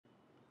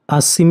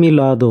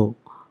Assimilado.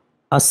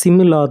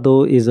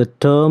 Assimilado is a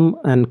term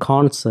and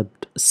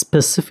concept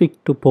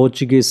specific to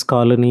Portuguese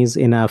colonies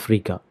in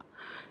Africa.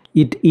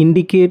 It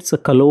indicates a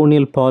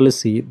colonial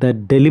policy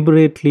that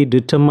deliberately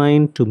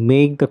determined to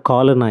make the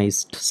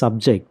colonized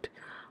subject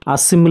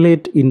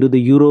assimilate into the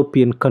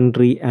European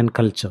country and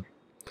culture.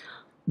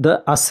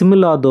 The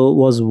assimilado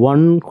was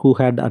one who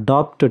had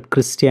adopted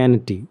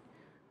Christianity,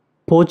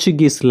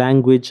 Portuguese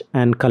language,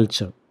 and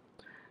culture.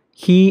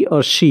 He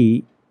or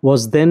she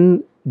was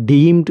then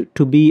deemed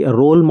to be a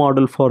role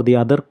model for the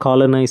other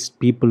colonized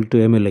people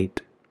to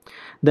emulate.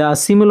 The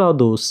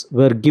assimilados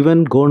were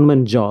given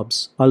government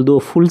jobs, although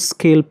full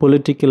scale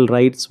political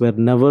rights were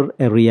never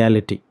a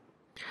reality.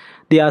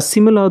 The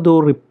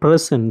assimilado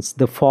represents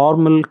the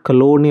formal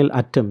colonial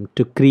attempt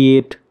to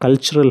create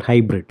cultural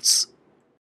hybrids.